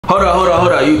Hold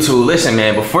up, YouTube. Listen,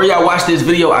 man, before y'all watch this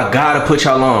video, I gotta put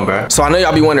y'all on, bro. So I know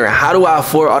y'all be wondering, how do I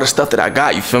afford all the stuff that I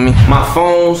got, you feel me? My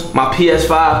phones, my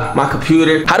PS5, my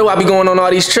computer. How do I be going on all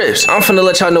these trips? I'm finna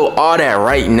let y'all know all that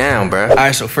right now, bro. All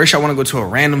right, so first y'all wanna go to a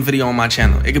random video on my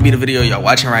channel. It could be the video y'all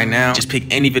watching right now. Just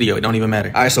pick any video, it don't even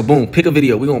matter. All right, so boom, pick a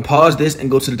video. We gonna pause this and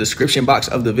go to the description box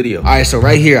of the video. All right, so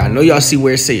right here, I know y'all see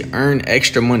where it say earn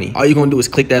extra money. All you gonna do is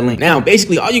click that link. Now,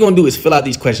 basically, all you gonna do is fill out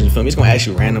these questions, you feel me? It's gonna ask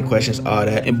you random questions, all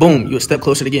that, and boom, you're a step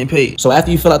closer to getting paid. So after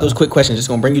you fill out those quick questions, it's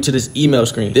gonna bring you to this email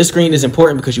screen. This screen is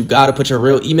important because you gotta put your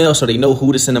real email so they know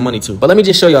who to send the money to. But let me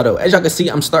just show y'all though. As y'all can see,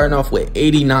 I'm starting off with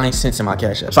 89 cents in my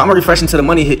Cash App. So I'm gonna refresh until the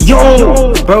money hit.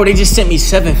 Yo, bro, they just sent me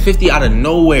 $750 out of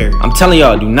nowhere. I'm telling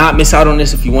y'all, do not miss out on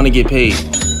this if you want to get paid.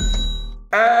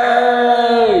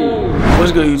 Hey,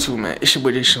 what's good, YouTube, man? It's your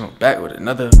boy J-Sean back with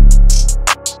another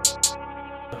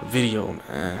video,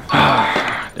 man.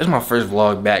 This is my first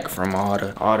vlog back from all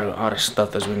the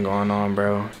stuff that's been going on,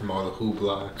 bro. From all the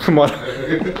hoopla. From all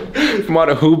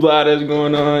the hoopla that's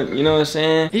going on. You know what I'm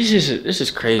saying? This is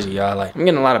crazy, y'all. Like, I'm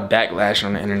getting a lot of backlash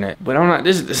on the internet, but I'm not.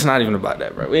 This is not even about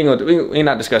that, bro. We ain't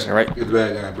not discussing it, right? You're the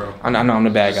bad guy, bro. I know I'm the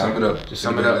bad guy. Sum it up. Just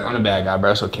sum it up. I'm the bad guy,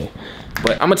 bro. It's okay.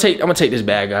 But I'm gonna take this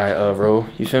bad guy role.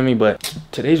 You feel me? But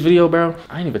today's video, bro,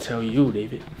 I ain't even tell you,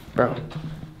 David. Bro,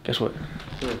 guess what?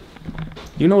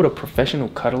 You know what a professional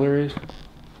cuddler is?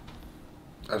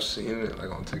 I've seen it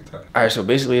like on TikTok. All right, so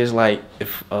basically it's like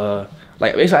if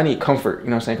like basically I need comfort, you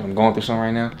know what I'm saying? 'Cause I'm going through something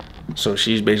right now. So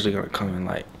she's basically gonna come and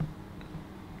like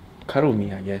cuddle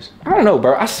me, I guess. I don't know,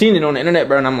 bro. I seen it on the internet,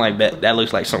 bro, and I'm like, that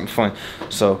looks like something fun.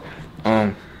 So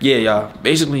yeah, y'all.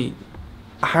 Basically,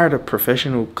 I hired a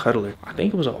professional cuddler. I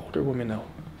think it was an older woman though.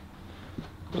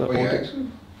 Wait, actually?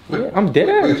 Yeah, I'm dead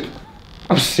ass.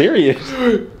 I'm serious.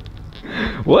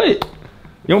 What?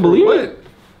 You don't believe what? it?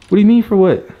 What do you mean for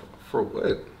what? For what?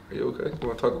 Are you okay? You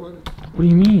wanna talk about it? What do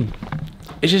you mean?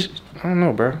 It's just, I don't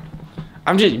know, bro.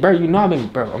 I'm just, bro, you know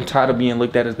I'm tired of being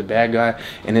looked at as the bad guy.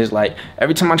 And it's like,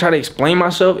 every time I try to explain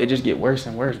myself, it just get worse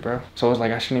and worse, bro. So it's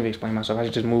like, I shouldn't even explain myself. I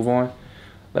should just move on,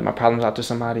 let my problems out to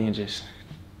somebody and just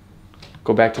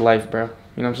go back to life, bro.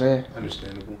 You know what I'm saying?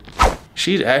 Understandable.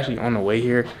 She's actually on the way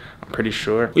here, I'm pretty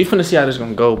sure. We finna see how this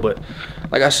gonna go, but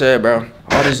like I said, bro,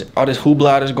 all this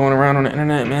hoopla that's going around on the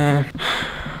internet, man.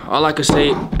 All I can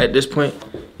say at this point,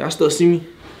 y'all still see me?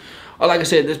 All I can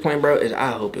say at this point, bro, is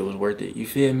I hope it was worth it. You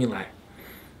feel me? Like,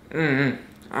 I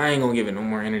ain't gonna give it no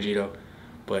more energy though.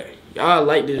 But y'all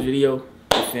like this video,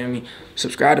 you feel me?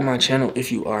 Subscribe to my channel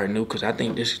if you are new, cause I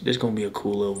think this gonna be a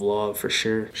cool little vlog for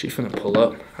sure. She finna pull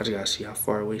up. I just gotta see how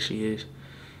far away she is.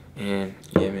 And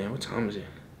yeah, man, what time is it?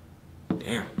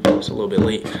 Damn, it's a little bit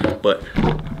late. But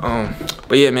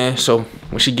yeah, man, so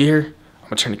when she get here, I'm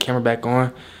gonna turn the camera back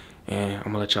on. And I'm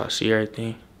gonna let y'all see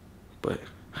everything. But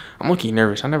I'm looking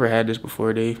nervous. I never had this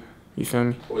before, Dave. You feel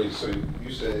me? Wait, so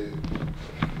you said...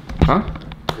 Huh?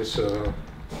 It's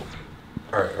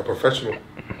alright, a professional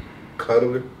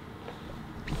cuddler?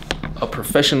 A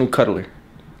professional cuddler.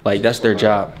 Like, that's their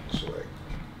job. So like,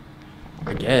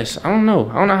 I guess. I don't know.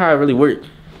 I don't know how it really works.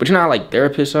 But you know how, like,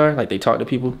 therapists are? Like, they talk to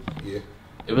people? yeah.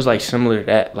 It was, like, similar to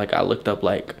that. Like, I looked up,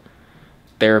 like,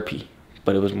 therapy.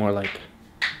 But it was more like...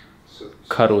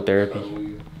 cuddle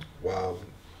therapy. Wow,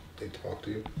 they talk to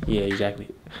you? Yeah, exactly.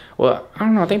 Well, I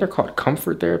don't know. I think they're called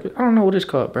comfort therapy. I don't know what it's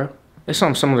called, bro. It's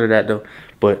something similar to that, though.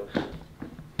 But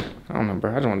I don't know,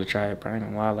 bro. I just wanted to try it, bro. I ain't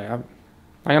gonna lie. Like, I ain't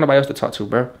got nobody else to talk to,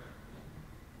 bro.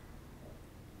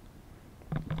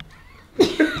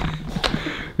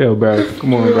 Yo, bro.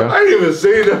 Come on, bro. I didn't even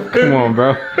say that. Come on,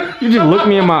 bro. You just looked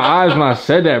me in my eyes when I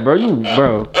said that, bro.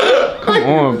 Bro. Come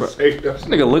on, bro. This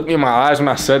nigga looked me in my eyes when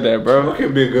I said that, bro. I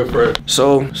can be a good friend.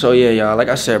 So yeah, y'all. Like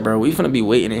I said, bro, we finna be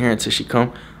waiting in here until she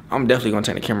come. I'm definitely gonna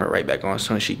turn the camera right back on as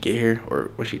soon as she get here,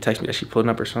 or when she text me that she pulling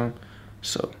up or something.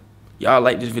 So y'all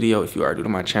like this video if you are new to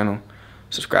my channel.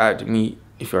 Subscribe to me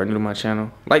if you are new to my channel.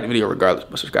 Like the video regardless,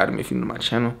 but subscribe to me if you're new to my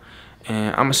channel.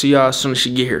 And I'm gonna see y'all as soon as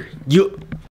she get here. Yup.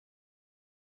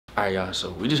 Alright, y'all.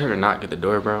 So we just heard her knock at the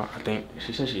door, bro. I think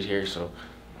she said she's here, so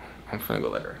I'm finna go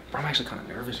let her. Bro, I'm actually kind of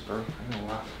nervous, bro. I ain't gonna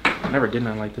lie. I never did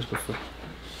nothing like this before.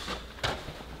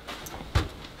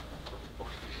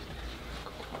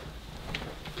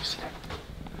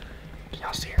 Can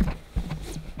y'all see her?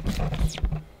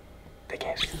 They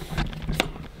can't see her.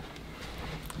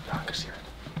 No, I can see her.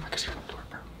 I can see her on the door,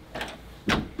 bro.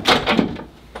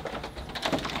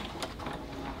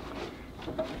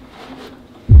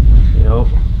 Yo.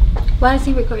 Why is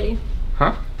he recording?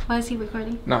 Huh? Why is he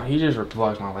recording? No, he just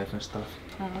vlogs my life and stuff.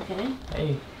 Oh, okay.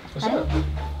 Hey, what's Hi. up?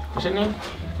 What's your name?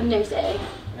 I'm Nurse A.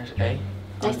 Nurse A.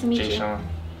 Nice to meet you. J-Sean.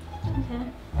 Okay.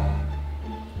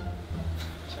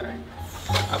 Sorry.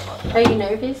 Are you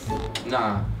nervous?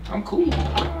 Nah, I'm cool.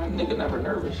 Nigga never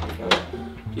nervous.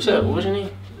 You said, what was your name?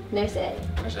 Nurse A.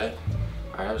 Nurse A?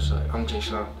 Alright, I'm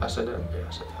Jason. I said that? Yeah,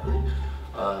 I said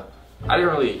that. I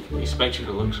didn't really expect you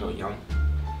to look so young.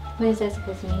 What is that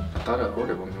supposed to mean? I thought an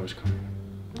older woman was coming.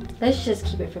 Let's just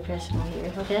keep it professional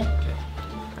here, okay? Okay.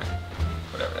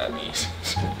 Whatever that means.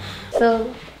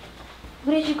 So,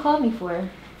 what did you call me for?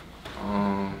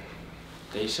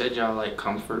 They said y'all like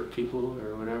comfort people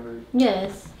or whatever.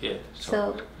 Yes. Yeah.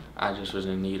 So I just was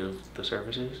in need of the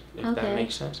services, if that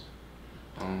makes sense.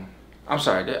 I'm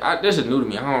sorry, this is new to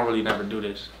me. I don't really never do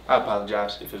this. I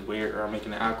apologize if it's weird or I'm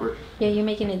making it awkward. Yeah, you're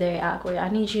making it very awkward. I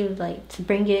need you like to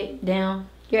bring it down.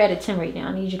 You're at a 10 right now.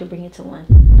 I need you to bring it to 1.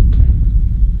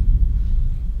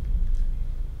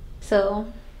 So,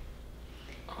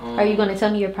 are you gonna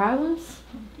tell me your problems?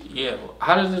 Yeah. Well,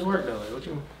 how does this work though? Like, what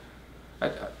you? I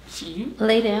see you.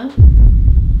 Lay down.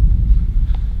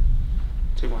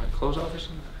 Take my clothes off or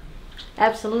something?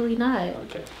 Absolutely not.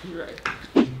 Okay, you're right.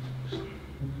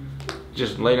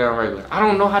 Just lay down regular. I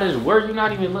don't know how this works. You're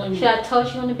not even letting me. Should I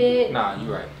toss you on the bed? Nah,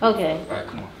 you're right. Okay. All right,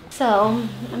 come on. So,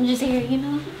 I'm just here, you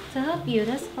know, to help you.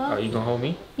 That's all. Oh, you gonna hold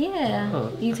me? Yeah.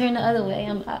 Oh. You turn the other way.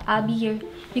 I'll be here.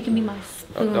 You can be my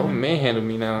spoon. Don't manhandle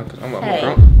me now, cause I'm hey. a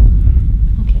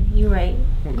grown. Okay, you right.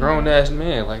 I'm a grown ass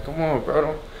man. Like, come on, bro.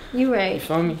 Don't. You right. You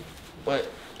feel me? But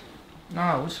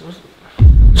nah, what's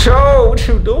Joe, what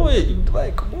you doing? You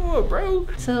like, come on, bro.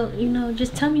 So, you know,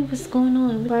 just tell me what's going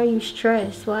on. Why are you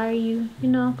stressed? Why are you, you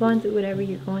know, going through whatever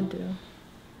you're going through?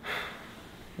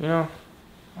 You know,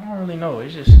 I don't really know.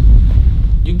 It's just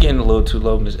you getting a little too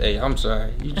low, Miss A. I'm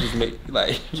sorry. You just make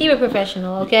like keep it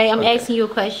professional, okay? I'm asking you a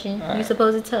question. Right. You're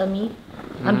supposed to tell me.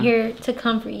 I'm here to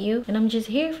comfort you, and I'm just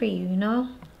here for you, you know?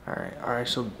 All right.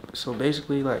 So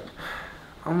basically, like,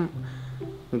 I'm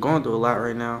going through a lot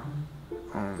right now.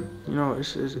 You know,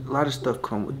 it's a lot of stuff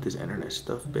come with this internet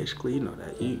stuff. Basically, you know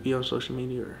that. You on social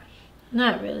media or?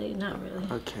 Not really.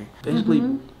 Okay.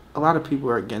 Basically, a lot of people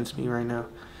are against me right now,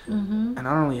 and I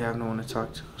don't really have no one to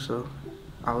talk to. So,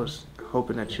 I was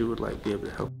hoping that you would like be able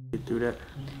to help me get through that.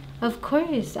 Of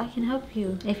course, I can help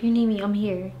you. If you need me, I'm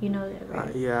here. You know that,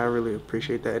 right? Yeah, I really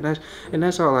appreciate that, and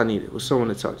that's all I needed was someone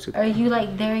to talk to. Are you like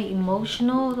very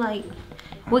emotional? Like,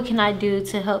 what can I do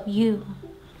to help you?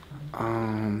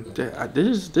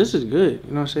 This is good. You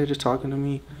know what I'm saying? Just talking to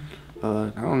me.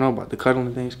 I don't know about the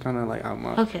cuddling things. Kind of like out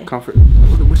my comfort.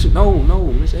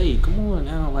 No, Miss A, come on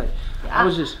now. Like, I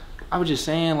was just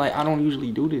saying, like, I don't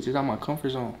usually do this. It's out my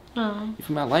comfort zone. If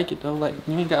you might like it though, like,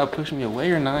 you ain't gotta push me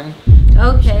away or nothing.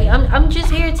 Okay, I'm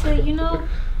just here to, you know,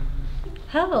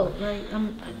 help. Like,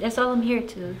 that's all I'm here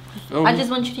to. I just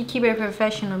want you to keep it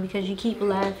professional because you keep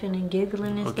laughing and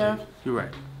giggling and stuff. You're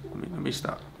right. Let me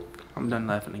stop. I'm done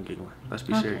laughing and giggling. Let's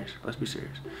be serious. Let's be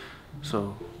serious.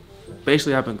 So,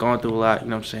 basically, I've been going through a lot. You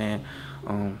know what I'm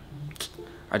saying?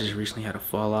 I just recently had a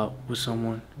fallout with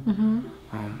someone.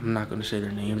 I'm not gonna say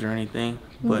their names or anything,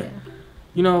 but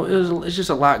you know, it's just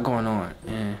a lot going on,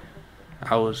 and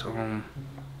I was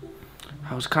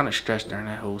kind of stressed during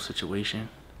that whole situation,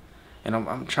 and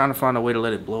I'm trying to find a way to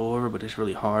let it blow over, but it's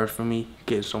really hard for me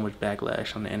getting so much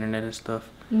backlash on the internet and stuff.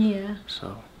 Yeah.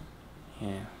 So,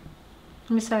 yeah.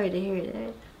 I'm sorry to hear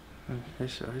that.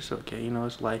 It's okay. You know,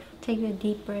 it's life. Take a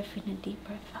deep breath in, a deep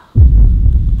breath out.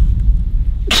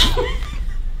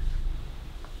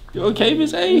 You okay,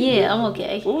 Miss A? Yeah, I'm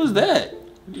okay. What was that?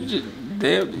 You just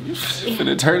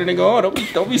finna turn it on.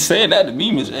 Don't be saying that to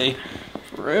me, Miss A.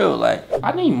 For real, like,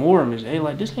 I need more, Miss A.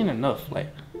 Like, this ain't enough. Like,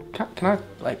 can I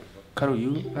like cuddle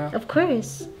you now? Of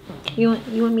course. You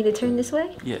want me to turn this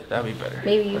way? Yeah, that'd be better.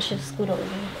 Maybe you should scoot over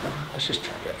here. Let's just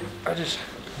try that.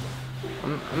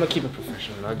 I'm gonna keep it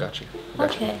professional. I got you.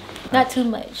 Okay, not too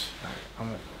much. All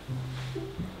right,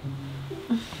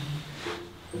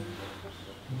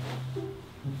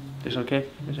 This okay?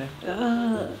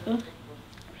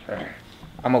 Alright.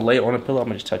 I'm gonna lay it on the pillow. I'm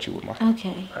gonna just touch you with my.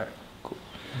 Okay. Alright, cool.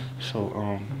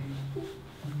 So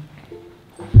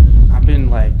I've been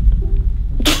like.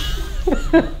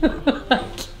 I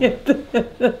can't.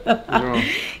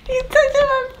 You touching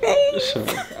my face.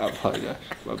 Sorry, I apologize.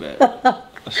 My bad.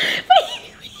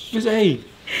 Miss A.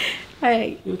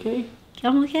 Alright. You okay?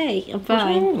 I'm okay. I'm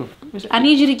fine. I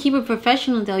need you to keep it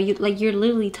professional though. You're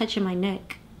literally touching my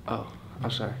neck. Oh,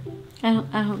 I'm sorry. I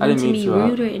don't mean to be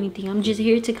rude or anything. I'm just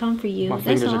here to comfort you. My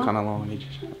fingers are kind of long. They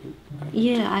just.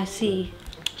 Yeah, I see.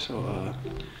 So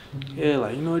yeah,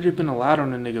 like, you know, it's just been a lot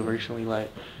on the nigga recently,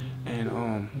 like, and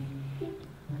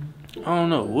I don't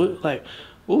know what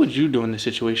would you do in this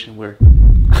situation where.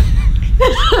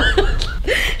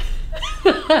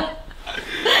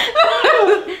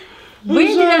 Where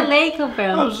did that leg come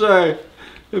from? I'm sorry.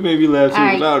 It made me laugh too.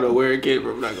 Right. I don't know where it came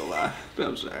from. I'm not gonna lie.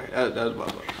 I'm sorry. That was my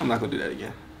fault. I'm not gonna do that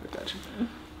again. I got you.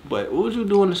 But what would you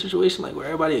do in a situation like where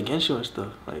everybody against you and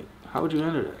stuff? Like, how would you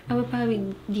handle that? I would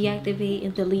probably deactivate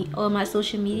and delete all my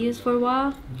social medias for a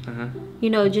while. You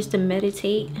know, just to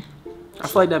meditate. I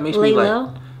feel like that makes me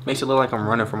low. makes it look like I'm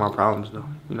running from my problems though.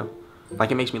 You know,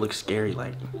 like it makes me look scary.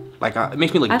 Like it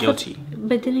makes me look guilty.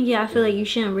 But then again, I feel like you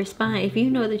shouldn't respond. If you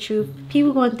know the truth,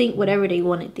 people gonna think whatever they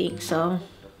want to think. So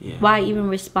Yeah. why even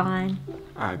respond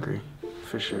I agree,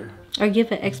 for sure. or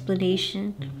give an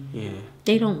explanation? Yeah.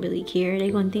 They don't really care.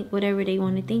 They gonna think whatever they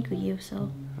want to think of you.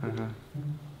 So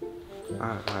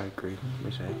I agree.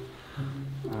 Miss A.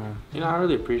 You know, I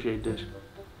really appreciate this.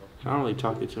 I don't really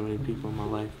talk to too many people in my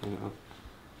life. You know,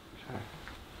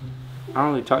 I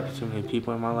don't really talk to too many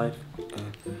people in my life.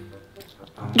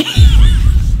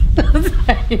 I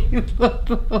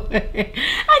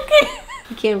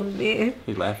can't remember.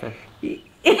 He's laughing.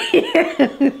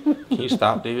 Can you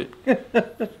stop, David?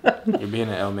 You're being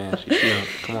an L man. She's young.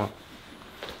 Come on.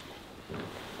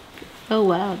 Oh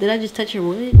wow! Did I just touch your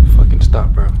wood? Fucking stop,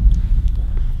 bro.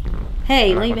 Hey,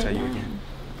 I'm not lay gonna back tell you down. again.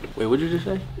 Wait, what'd you just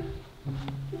say?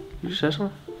 You just said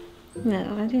something?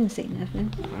 No, I didn't say nothing.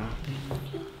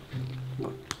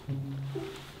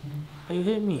 How you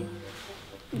hit me?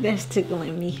 That's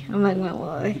tickling me. I'm not gonna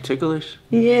lie. You ticklish?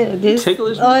 Yeah, this.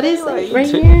 Ticklish? Oh, this Like, right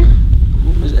tick- here.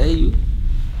 Miss A, you.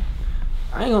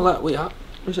 I ain't gonna lie. Wait,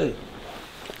 Miss A.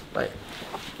 Like,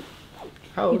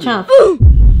 how You old trying?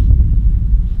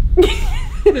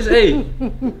 Miss A.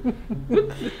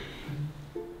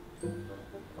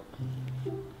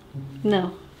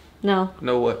 No, no,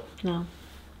 Know what? no,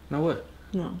 Know what?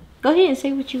 no. Go ahead and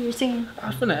say what you were saying. I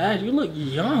was finna ask, you look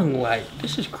young, like,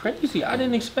 this is crazy. I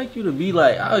didn't expect you to be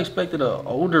like, I expected an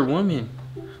older woman.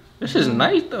 This is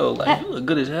nice though, like, you look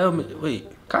good as hell. Wait,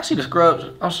 can I see the scrubs?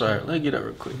 I'm sorry, let me get up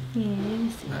real quick. Yeah, let me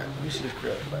see. Alright, let me see the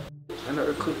scrubs, like, stand up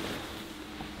real quick.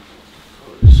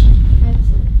 Oh, this,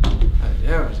 That's it.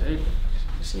 damn, it's 80.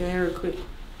 See your hair real quick.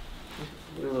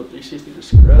 Get a little 360 to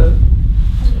scrub.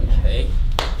 Okay.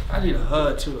 I need a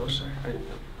hug too, I'm sorry. I need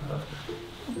a hug.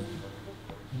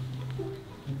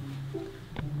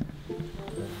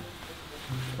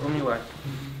 I mean, like,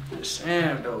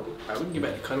 Sam, though. Like, we can get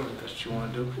back to cuddling if that's what you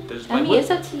want to do. I mean, it's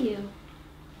up to you.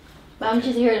 But I'm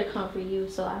just here to comfort you,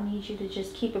 so I need you to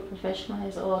just keep it professional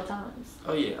at all times.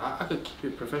 Oh, yeah, I could keep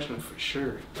it professional for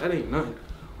sure. That ain't nothing.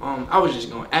 I was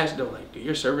just going to ask, though, like, do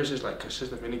your services, like,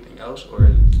 consist of anything else? Or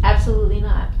Absolutely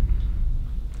not.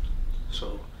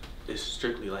 so it's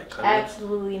strictly, like, cuddling?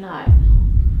 Absolutely not.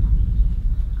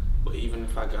 But even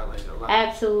if I got, like, a lot.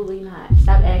 Absolutely not.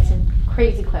 Stop asking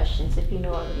crazy questions if you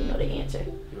already know the answer.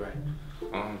 You're right.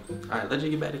 All right, let's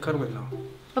just get back to cuddling, though.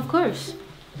 Of course.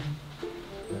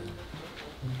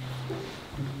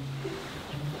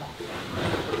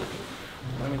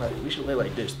 I mean, like, we should lay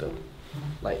like this, though.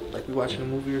 Like we watching a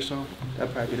movie or something.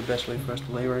 That'd probably be the best way for us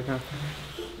to lay right now.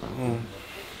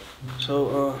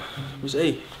 So, Miss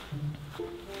A.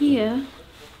 Yeah. You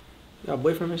got a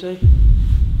boyfriend, Miss A?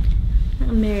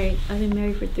 I'm married. I've been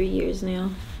married for 3 years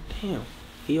now. Damn.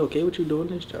 He okay with you doing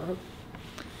this job?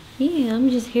 Yeah, I'm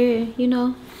just here, you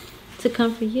know, to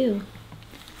comfort you.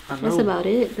 I know. That's about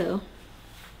it, though.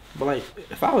 But, like,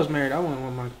 if I was married, I wouldn't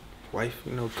want my wife,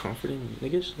 you know, comforting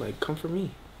niggas. Like, comfort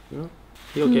me, you know?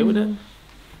 He okay with that?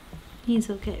 He's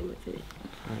okay with it.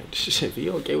 Alright, if he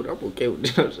okay with it, I'm okay with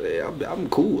it. You know what I'm saying? I'm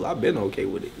cool. I've been okay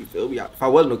with it. You feel me? If I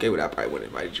wasn't okay with it, I probably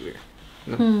wouldn't invite you here.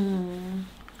 You know?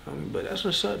 But that's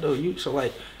what's up, though. So,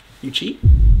 like, you cheat?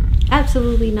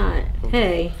 Absolutely not.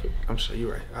 Okay. Hey. I'm sorry.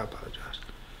 You're right. I apologize.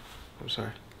 I'm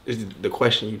sorry. The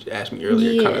question you asked me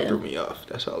earlier kind of threw me off.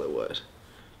 That's all it was.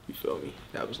 You feel me?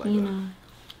 That was like you know,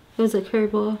 it was a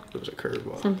curveball. It was a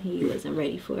curveball. Something you wasn't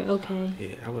ready for. Okay.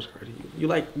 Yeah, I wasn't ready. You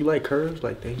like curves?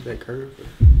 Like things that curve?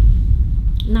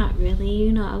 Not really.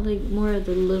 You know, I like more of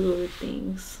the little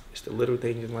things. It's the little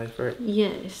things in life, right?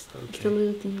 Yes. Okay. It's the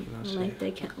little things You know like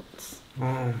that counts.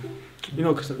 You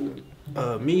know, cause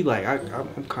me, like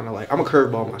I'm kind of like I'm a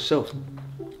curveball myself.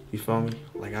 You feel me?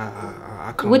 Like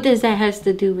I come. What does that has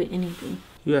to do with anything?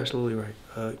 You're absolutely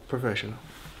right. Professional.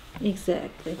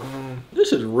 Exactly.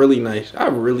 This is really nice. I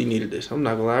really needed this. I'm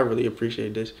not gonna lie. I really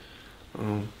appreciate this.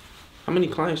 How many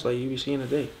clients like you be seeing a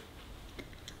day?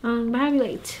 Probably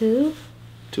like 2.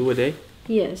 2 a day?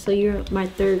 Yeah. So you're my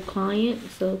 3rd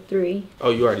client. So 3.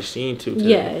 Oh, you already seen 2 today?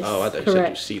 Yes. Oh, I thought correct. you said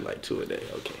you see like 2 a day.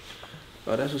 Okay.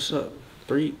 Oh, that's what's up.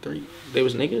 3. They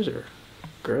was niggas or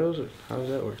girls or how does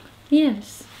that work?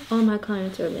 Yes. All my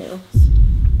clients are males.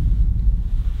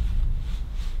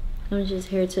 I'm just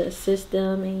here to assist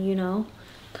them and, you know,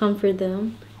 comfort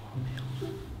them.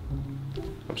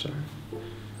 I'm sorry.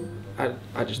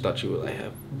 I just thought you would like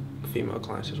have female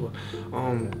clients as well.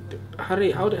 How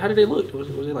did they look? Was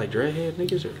it like dreadhead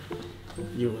niggas or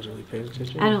you wasn't really paying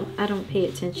attention? I don't pay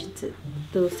attention to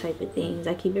those type of things.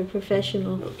 I keep it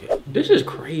professional. Okay. This is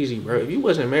crazy, bro. If you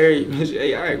wasn't married, Miss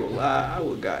A, I ain't gonna lie, I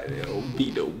would goddamn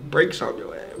beat the brakes off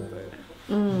your ass,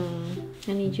 man.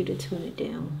 I need you to tune it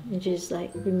down and just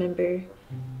like remember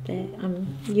that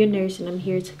I'm your nurse and I'm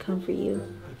here to comfort you.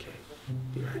 Okay,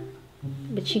 you're right.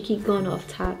 But you keep going off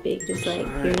topic. It's like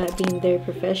you're not being very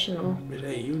professional. Miss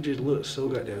A, you just look so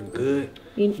goddamn good.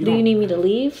 Do you need me to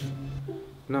leave?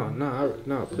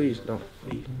 No, please don't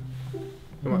leave.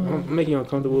 I'm making you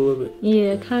uncomfortable a little bit.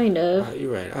 Yeah, kind of.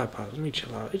 You're right. I apologize. Let me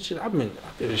chill out. It's just I've been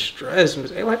stressed,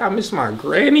 Miss A. Like I miss my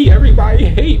granny. Everybody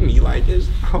hate me. Like I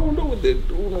don't know what to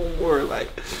do no more. Like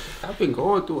I've been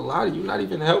going through a lot of you not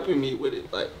even helping me with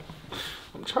it. Like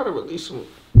I'm trying to release some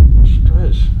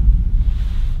stress.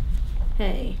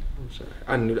 Hey. I'm sorry.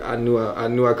 I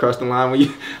knew I crossed the line when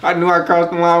you. I knew I crossed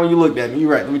the line when you looked at me.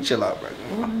 You're right. Let me chill out, bro.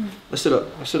 Let's sit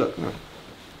up. Come on.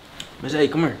 Miss A,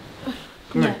 come here.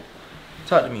 Come here.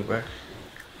 Talk to me, bro.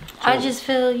 I just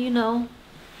feel, you know.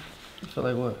 You feel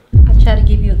like what? I try to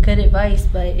give you good advice,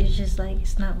 but it's just like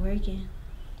it's not working.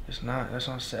 It's not. That's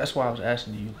what I'm saying. That's why I was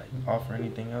asking, do you like offer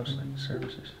anything else, like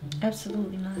services?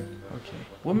 Absolutely not. Okay.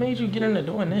 What made you get into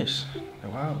doing this?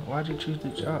 Why'd you choose the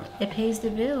job? It pays the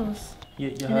bills.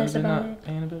 Your husband not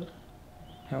paying the bills?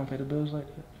 He don't pay the bills like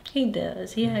that? He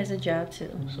does. He has a job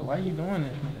too. So why you doing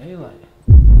this, man? Hey, like,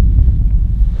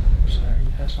 I'm sorry,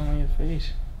 you had something on your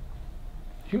face.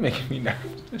 You making me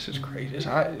nervous. This is crazy. It's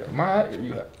hot. Am I hot or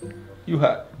you hot? You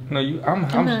hot. No, I'm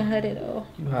not hot at all.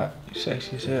 You hot. You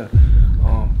sexy as hell.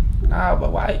 Nah,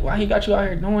 but why he got you out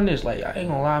here doing this? Like, I ain't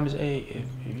gonna lie, Miss A,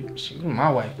 if she was my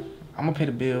wife, I'm gonna pay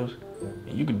the bills,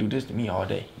 and you can do this to me all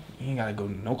day. You ain't gotta go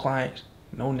to no clients,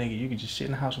 no nigga. You can just sit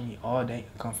in the house with me all day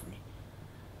and comfort me.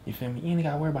 You feel me? You ain't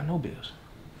gotta worry about no bills.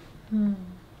 You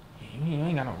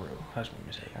ain't got no real husband,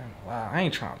 Miss A. I ain't gonna lie. I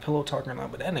ain't trying to pillow talk or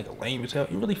nothing, but that nigga lame as hell.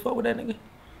 You really fuck with that nigga?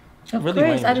 Of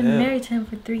course, I've been married to him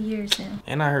for 3 years now.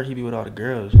 And I heard he be with all the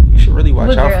girls. You should really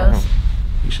watch out for him.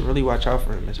 You should really watch out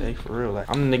for him, Miss A, for real. Like,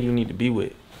 I'm the nigga you need to be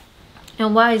with.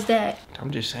 And why is that? I'm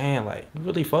just saying, like, you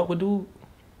really fuck with dude?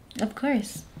 Of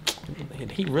course.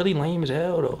 He really lame as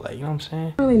hell, though. Like, you know what I'm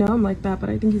saying? I don't really know him like that,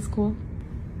 but I think he's cool.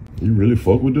 You really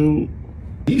fuck with dude?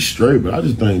 He's straight, but I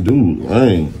just think dude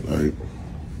lame. Like,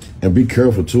 and be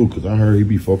careful, too, because I heard he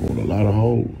be fucking with a lot of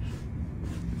hoes.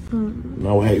 And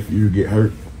I would hate for you to get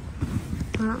hurt.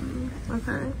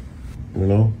 Okay. You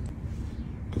know?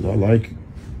 Because I like you.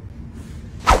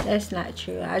 That's not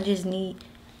true. I just need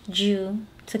you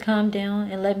to calm down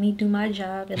and let me do my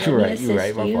job and let You're me right, assist you're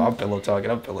right. you. I'm pillow talking.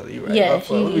 You right. Yeah,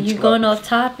 you're going off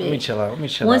topic. Let me chill out.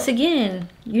 Once again,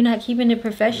 you're not keeping it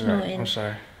professional. Right. I'm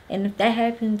sorry. And if that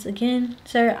happens again,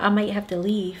 sir, I might have to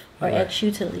leave or ask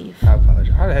you to leave. I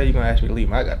apologize. How the hell you gonna ask me to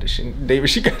leave? I got this shit. David,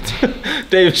 she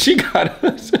got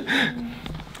us.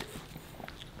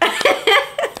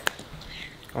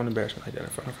 Don't embarrass me like that in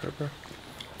front of her, bro.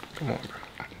 Come on,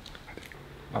 bro.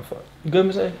 My fault. You good,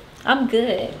 Miss A? I'm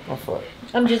good. My fault.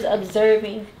 I'm just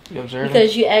observing. You observing?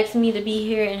 Because you asked me to be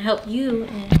here and help you,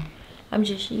 and I'm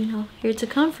just, you know, here to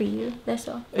comfort you. That's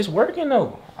all. It's working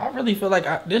though. I really feel like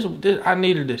I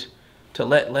needed this to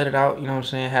let it out. You know what I'm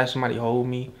saying? Have somebody hold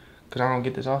me, cause I don't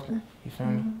get this often. You feel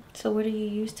me? So what are you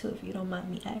used to, if you don't mind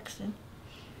me asking?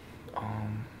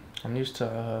 I'm used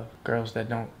to girls that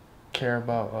don't care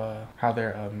about how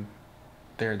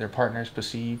their partner is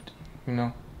perceived. You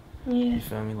know? Yeah. You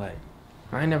feel me? Like,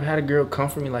 I ain't never had a girl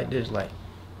comfort me like this. Like,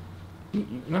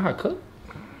 you know how to cook?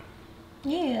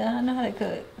 Yeah, I know how to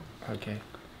cook. Okay.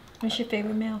 What's your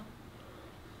favorite meal?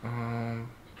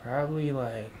 Probably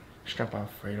like shrimp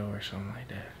Alfredo or something like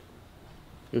that.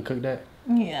 You cook that?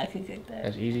 Yeah, I can cook that.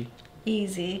 That's easy?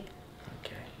 Easy.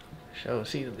 Okay. So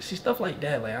see stuff like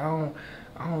that, like I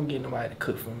don't get nobody to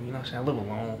cook for me, you know what I'm saying? I live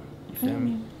alone, you feel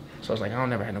me? So it's like I don't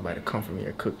never had nobody to come for me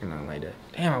or cook or nothing like that.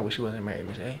 Damn, I wish you wasn't married,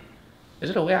 Miss A. Is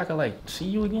it a way I could like see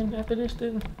you again after this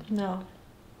then? No.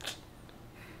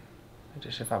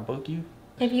 Just if I book you?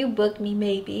 If you book me,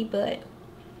 maybe, but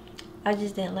I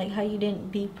just didn't like how you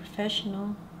didn't be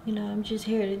professional. You know, I'm just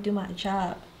here to do my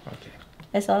job. Okay.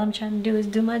 That's all I'm trying to do is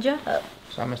do my job.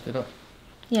 So I messed it up?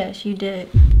 Yes, you did.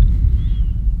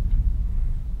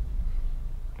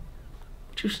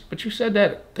 But you said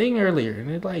that thing earlier,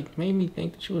 and it like made me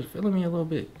think that you was feeling me a little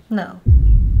bit. No.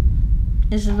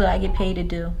 This is what I get paid to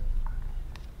do.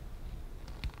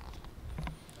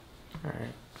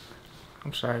 Alright.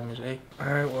 I'm sorry, Miss A.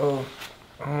 Alright, well,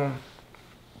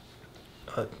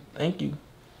 thank you.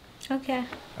 Okay.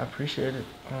 I appreciate it.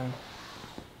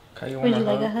 Can you Would you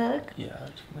like a hug? Yeah.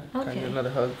 Okay. Can I get another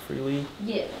hug before you leave?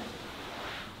 Yeah.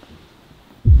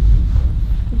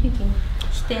 You can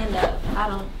stand up. I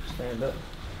don't. Stand up.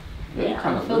 Yeah,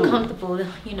 I don't feel comfortable,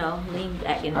 you know, lean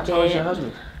back in the bed. How tall is your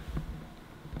husband?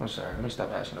 I'm sorry, let me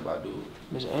stop asking about dude.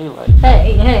 Miss A, like.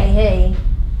 Hey.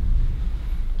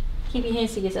 Keep your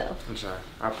hands to yourself. I'm sorry,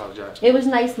 I apologize. It was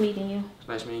nice meeting you. It's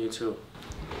nice meeting you too.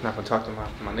 Not gonna talk to my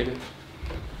nigga.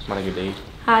 It's my nigga Dave.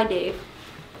 Hi, Dave.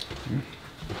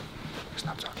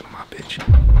 Stop talking to my bitch.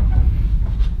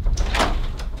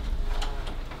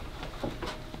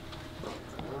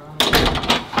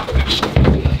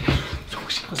 Yo,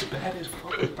 she was bad as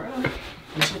fuck, bro. Let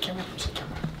me see the camera.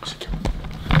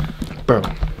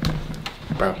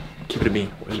 Bro, keep it a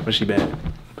bean. Was she bad?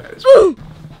 Bad as fuck.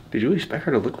 Did you expect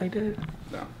her to look like that?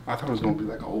 No, I thought it was gonna be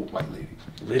like an old white lady.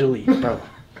 Literally, bro.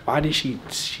 Why did she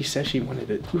said she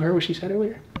wanted it. You heard what she said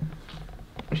earlier?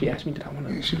 She asked me, did I want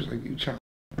to? Yeah, she was like, you trying.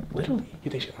 Literally.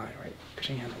 You think she lying, right? Cause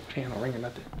she ain't no ring or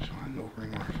nothing. She had no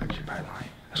ring on her finger. She probably lying.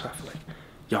 That's what I feel like.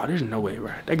 Y'all, there's no way,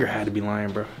 bro. That girl had to be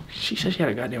lying, bro. She said she had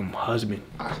a goddamn husband.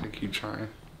 I said, keep trying.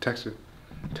 Text her.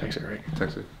 Text her, right?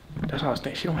 Text her. That's what I was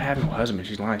thinking. She don't have no husband.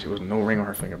 She's lying. She was no ring on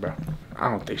her finger, bro. I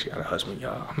don't think she got a husband,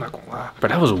 y'all. I'm not gonna lie. But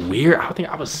that was weird. I think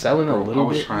I was selling a little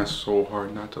bit. I was trying so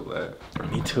hard not to laugh.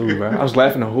 Me too, bro. I was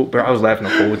laughing the whole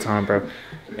time, bro.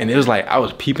 And it was like I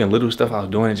was peeping little stuff I was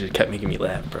doing and it just kept making me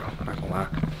laugh, bro. I'm not gonna lie.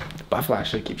 But I feel like I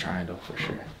should keep trying though, for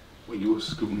sure. When you was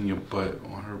scooting your butt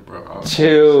on her, bro.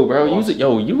 Chill, bro.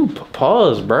 You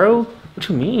pause, bro. What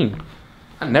you mean?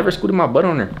 I never scooted my butt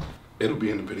on her. It'll be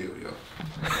in the video, yo.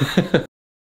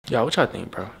 Y'all, what y'all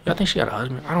think, bro? Y'all think she got a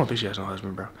husband? I don't think she has no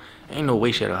husband, bro. Ain't no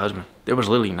way she had a husband. There was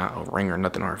literally not a ring or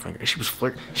nothing on her finger. And she was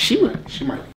flirting. She might be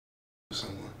with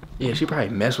someone. Yeah, she probably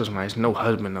messed with somebody. It's no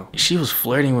husband, though. She was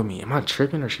flirting with me. Am I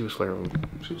tripping or she was flirting with me?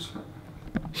 She was flirting.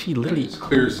 She literally. It's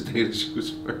clear as day that she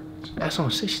was flirting. That's what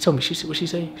I'm saying. She told me, what she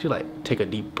say? She like, take a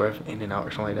deep breath in and out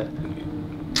or something like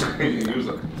that. He was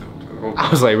like, I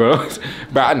was like, bro.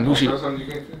 Bro, I knew she.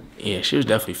 Yeah, she was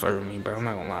definitely flirting with me, bro. I'm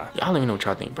not gonna lie. Y'all let me know what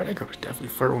y'all think, bro. That girl was definitely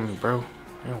flirting with me, bro.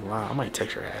 I ain't gonna lie. I might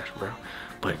text her ass, bro.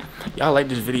 But y'all like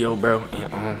this video, bro.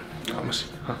 And I'm gonna see.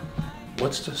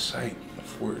 What's the site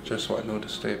for, just so I know to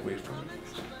stay away from it?